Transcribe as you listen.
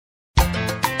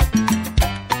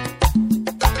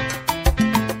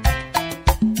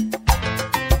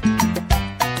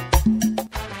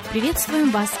Приветствуем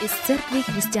вас из Церкви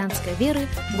Христианской Веры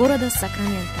города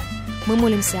Сакраменто. Мы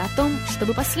молимся о том,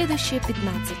 чтобы последующие 15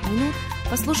 минут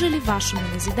послужили вашему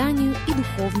назиданию и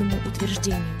духовному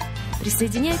утверждению.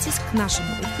 Присоединяйтесь к нашему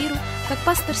эфиру, как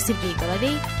пастор Сергей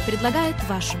Головей предлагает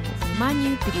вашему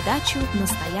вниманию передачу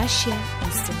 «Настоящая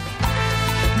истина».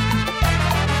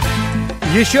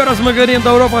 Еще раз мы говорим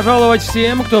добро пожаловать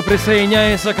всем, кто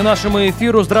присоединяется к нашему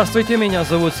эфиру. Здравствуйте, меня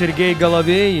зовут Сергей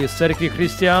Головей. Из Церкви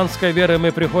Христианской Веры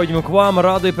мы приходим к вам,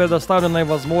 рады предоставленной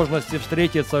возможности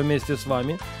встретиться вместе с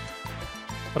вами.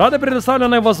 Рады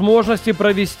предоставленной возможности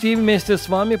провести вместе с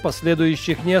вами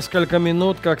последующих несколько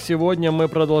минут, как сегодня мы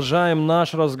продолжаем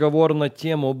наш разговор на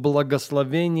тему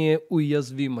благословения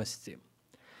уязвимости.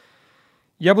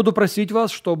 Я буду просить вас,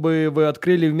 чтобы вы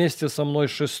открыли вместе со мной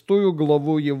 6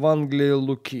 главу Евангелия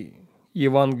Луки.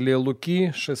 Евангелие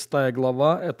Луки, 6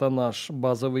 глава, это наш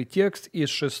базовый текст, и с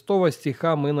 6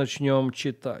 стиха мы начнем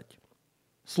читать.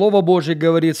 Слово Божье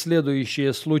говорит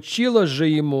следующее: «Случилось же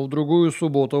ему в другую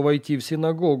субботу войти в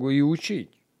синагогу и учить.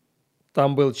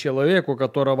 Там был человек, у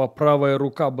которого правая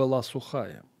рука была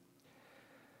сухая.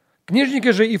 Книжники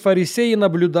же и фарисеи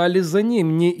наблюдали за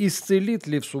ним, не исцелит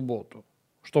ли в субботу,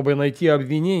 чтобы найти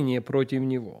обвинение против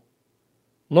него.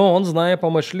 Но он, зная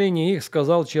помышления их,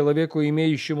 сказал человеку,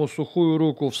 имеющему сухую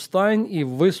руку: встань и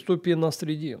выступи на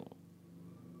средину.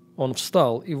 Он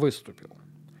встал и выступил.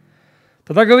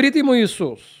 Тогда говорит ему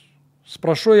Иисус: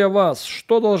 спрошу я вас,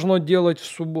 что должно делать в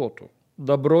субботу,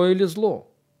 добро или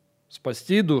зло,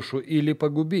 спасти душу или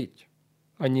погубить?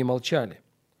 Они молчали.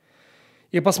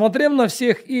 И, посмотрев на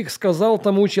всех их, сказал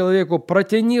тому человеку: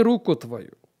 протяни руку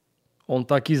твою. Он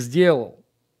так и сделал.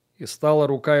 И стала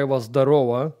рука его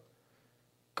здорова,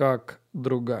 как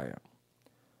другая.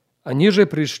 Они же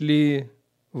пришли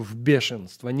в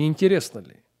бешенство. Не интересно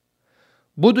ли?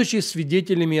 Будучи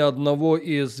свидетелями одного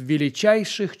из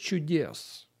величайших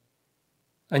чудес,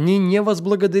 они не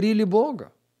возблагодарили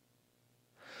Бога.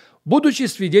 Будучи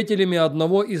свидетелями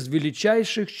одного из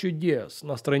величайших чудес,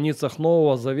 на страницах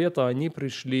Нового Завета они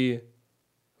пришли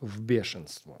в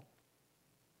бешенство.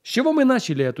 С чего мы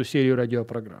начали эту серию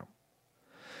радиопрограмм?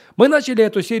 Мы начали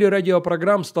эту серию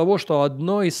радиопрограмм с того, что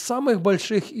одно из самых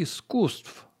больших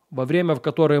искусств, во время, в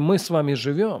которое мы с вами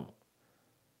живем,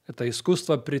 это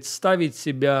искусство представить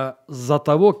себя за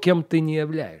того, кем ты не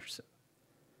являешься.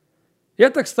 И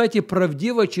это, кстати,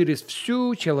 правдиво через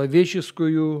всю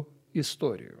человеческую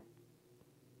историю.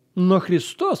 Но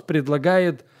Христос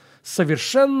предлагает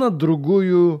совершенно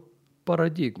другую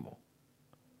парадигму.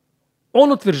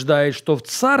 Он утверждает, что в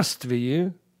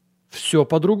Царствии все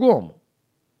по-другому.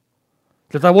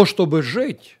 Для того, чтобы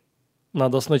жить,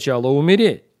 надо сначала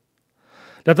умереть.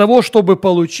 Для того, чтобы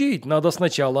получить, надо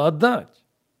сначала отдать.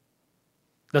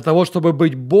 Для того, чтобы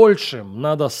быть большим,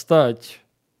 надо стать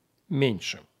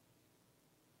меньшим.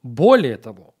 Более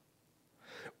того,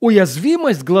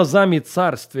 уязвимость глазами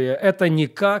Царствия – это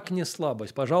никак не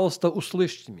слабость. Пожалуйста,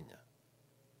 услышьте меня.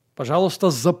 Пожалуйста,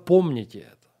 запомните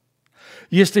это.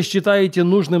 Если считаете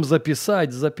нужным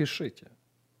записать, запишите.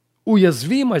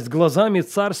 Уязвимость глазами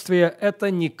Царствия – это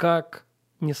никак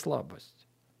не слабость.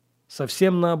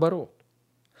 Совсем наоборот.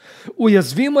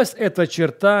 Уязвимость – это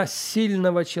черта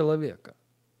сильного человека.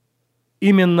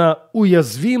 Именно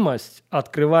уязвимость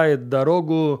открывает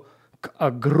дорогу к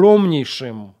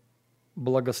огромнейшим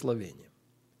благословениям.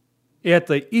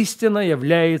 Эта истина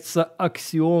является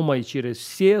аксиомой через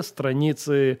все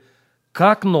страницы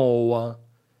как Нового,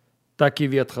 так и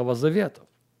Ветхого Завета.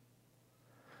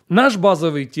 Наш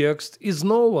базовый текст из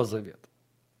Нового Завета.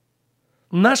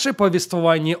 Наше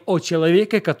повествование о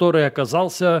человеке, который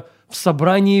оказался в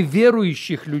собрании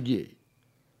верующих людей.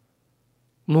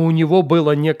 Но у него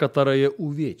было некоторое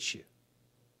увечье.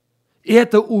 И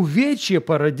это увечье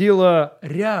породило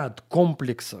ряд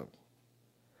комплексов.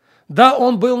 Да,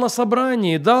 он был на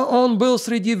собрании, да, он был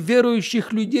среди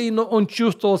верующих людей, но он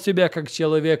чувствовал себя как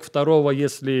человек второго,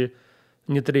 если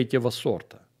не третьего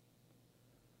сорта.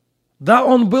 Да,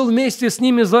 он был вместе с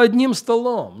ними за одним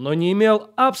столом, но не имел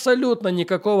абсолютно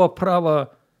никакого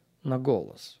права на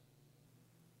голос.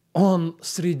 Он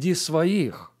среди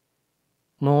своих,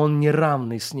 но он не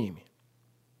равный с ними.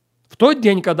 В тот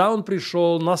день, когда он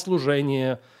пришел на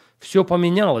служение, все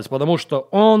поменялось, потому что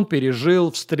он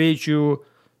пережил встречу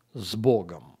с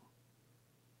Богом.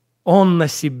 Он на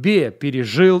себе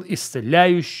пережил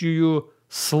исцеляющую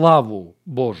славу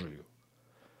Божию.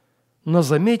 Но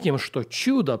заметим, что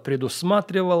чудо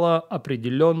предусматривало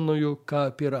определенную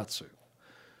кооперацию.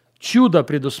 Чудо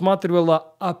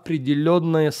предусматривало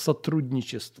определенное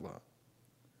сотрудничество.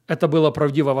 Это было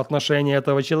правдиво в отношении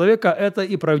этого человека, это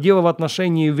и правдиво в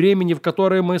отношении времени, в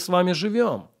которое мы с вами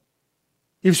живем.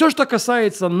 И все, что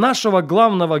касается нашего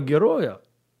главного героя,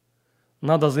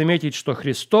 надо заметить, что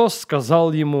Христос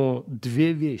сказал ему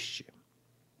две вещи.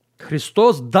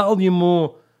 Христос дал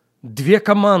ему две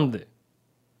команды.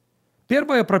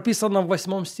 Первая прописана в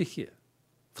 8 стихе.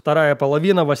 Вторая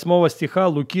половина 8 стиха,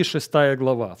 Луки 6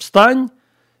 глава. «Встань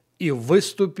и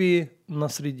выступи на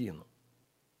средину».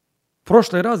 В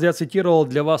прошлый раз я цитировал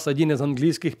для вас один из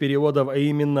английских переводов, а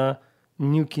именно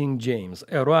New King James.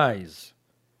 «Arise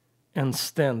and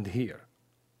stand here».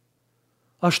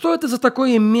 А что это за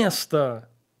такое место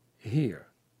here?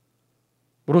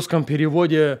 В русском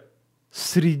переводе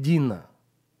 «средина».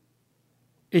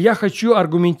 И я хочу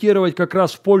аргументировать как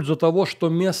раз в пользу того, что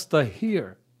место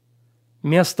here,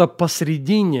 место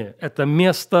посредине – это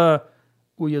место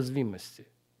уязвимости.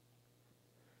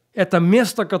 Это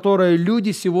место, которое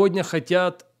люди сегодня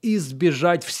хотят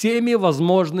избежать всеми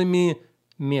возможными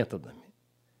методами.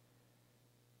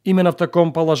 Именно в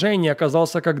таком положении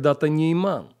оказался когда-то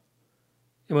Нейман.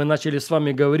 И мы начали с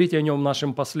вами говорить о нем в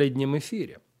нашем последнем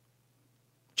эфире.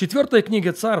 В 4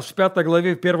 книге Царств, в 5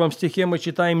 главе, в 1 стихе мы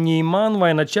читаем: «Нейман,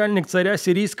 военачальник царя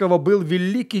сирийского, был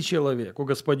великий человек у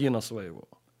господина своего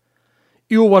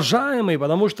и уважаемый,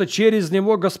 потому что через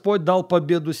него Господь дал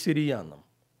победу сириянам.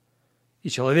 И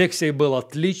человек сей был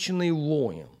отличный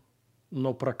воин,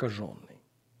 но прокаженный».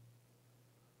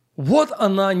 Вот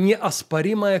она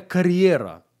неоспоримая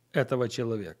карьера этого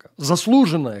человека,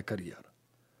 заслуженная карьера.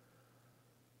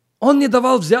 Он не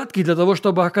давал взятки для того,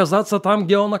 чтобы оказаться там,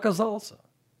 где он оказался.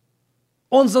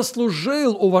 Он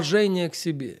заслужил уважение к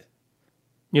себе.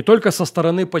 Не только со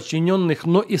стороны подчиненных,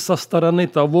 но и со стороны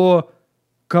того,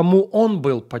 кому он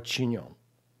был подчинен.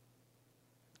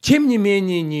 Тем не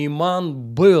менее, Нейман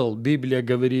был, Библия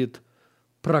говорит,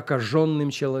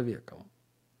 прокаженным человеком.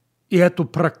 И эту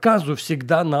проказу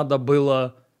всегда надо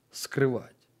было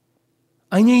скрывать.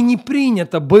 О ней не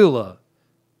принято было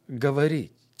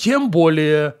говорить, тем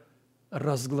более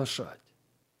разглашать.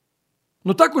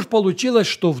 Но так уж получилось,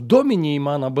 что в доме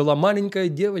Неймана была маленькая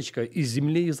девочка из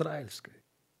земли израильской.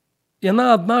 И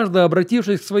она однажды,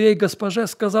 обратившись к своей госпоже,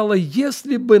 сказала: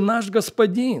 «Если бы наш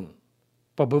господин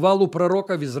побывал у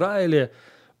пророка в Израиле,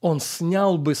 он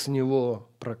снял бы с него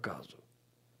проказу».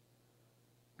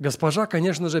 Госпожа,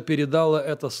 конечно же, передала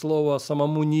это слово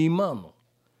самому Нейману.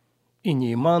 И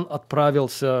Нейман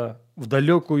отправился в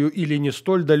далекую или не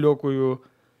столь далекую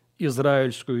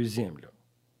израильскую землю.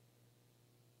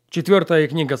 4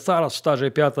 книга Царств, та же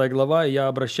 5 глава, я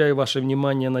обращаю ваше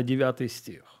внимание на 9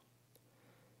 стих.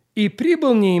 «И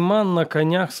прибыл Нейман на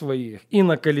конях своих и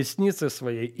на колеснице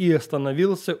своей, и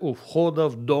остановился у входа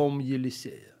в дом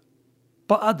Елисея».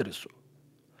 По адресу.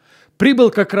 Прибыл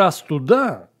как раз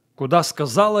туда, куда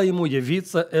сказала ему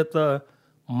явиться эта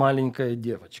маленькая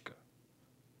девочка.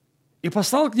 И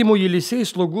послал к нему Елисей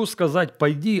слугу сказать: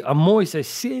 «Пойди, омойся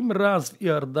 7 раз в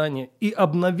Иордане, и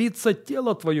обновится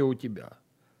тело твое у тебя,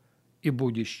 и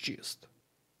будешь чист».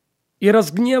 И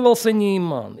разгневался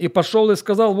Нейман, и пошел и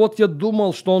сказал: «Вот я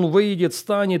думал, что он выйдет,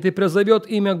 станет и призовет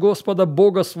имя Господа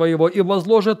Бога своего, и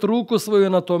возложит руку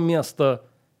свою на то место,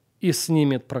 и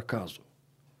снимет проказу.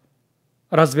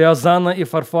 Разве Азана и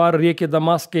Фарфар, реки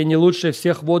Дамасские, не лучше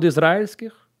всех вод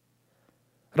израильских?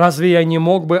 Разве я не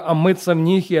мог бы омыться в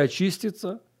них и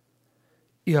очиститься?»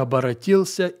 И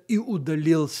оборотился и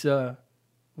удалился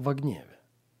во гневе.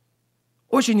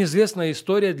 Очень известная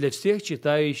история для всех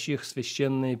читающих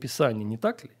Священное Писание, не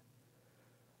так ли?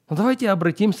 Но давайте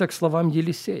обратимся к словам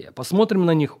Елисея, посмотрим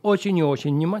на них очень и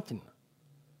очень внимательно.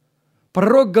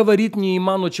 Пророк говорит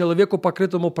Нейману, человеку,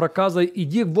 покрытому проказой: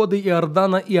 «Иди в воды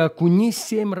Иордана и окунись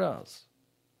 7 раз.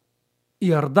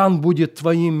 Иордан будет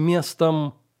твоим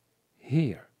местом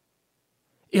here.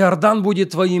 Иордан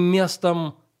будет твоим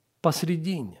местом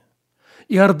посредине.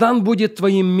 Иордан будет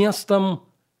твоим местом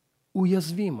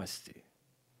уязвимости».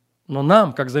 Но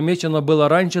нам, как замечено было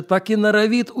раньше, так и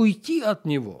норовит уйти от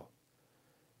него.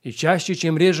 И чаще,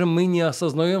 чем реже, мы не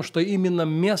осознаем, что именно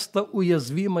место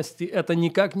уязвимости – это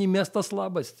никак не место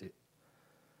слабости.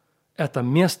 Это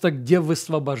место, где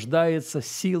высвобождается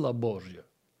сила Божья,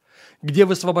 где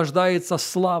высвобождается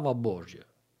слава Божья,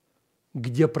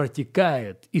 где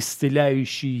протекает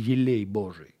исцеляющий елей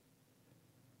Божий.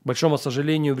 К большому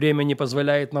сожалению, время не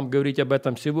позволяет нам говорить об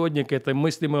этом сегодня. К этой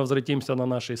мысли мы возвратимся на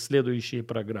нашей следующей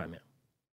программе.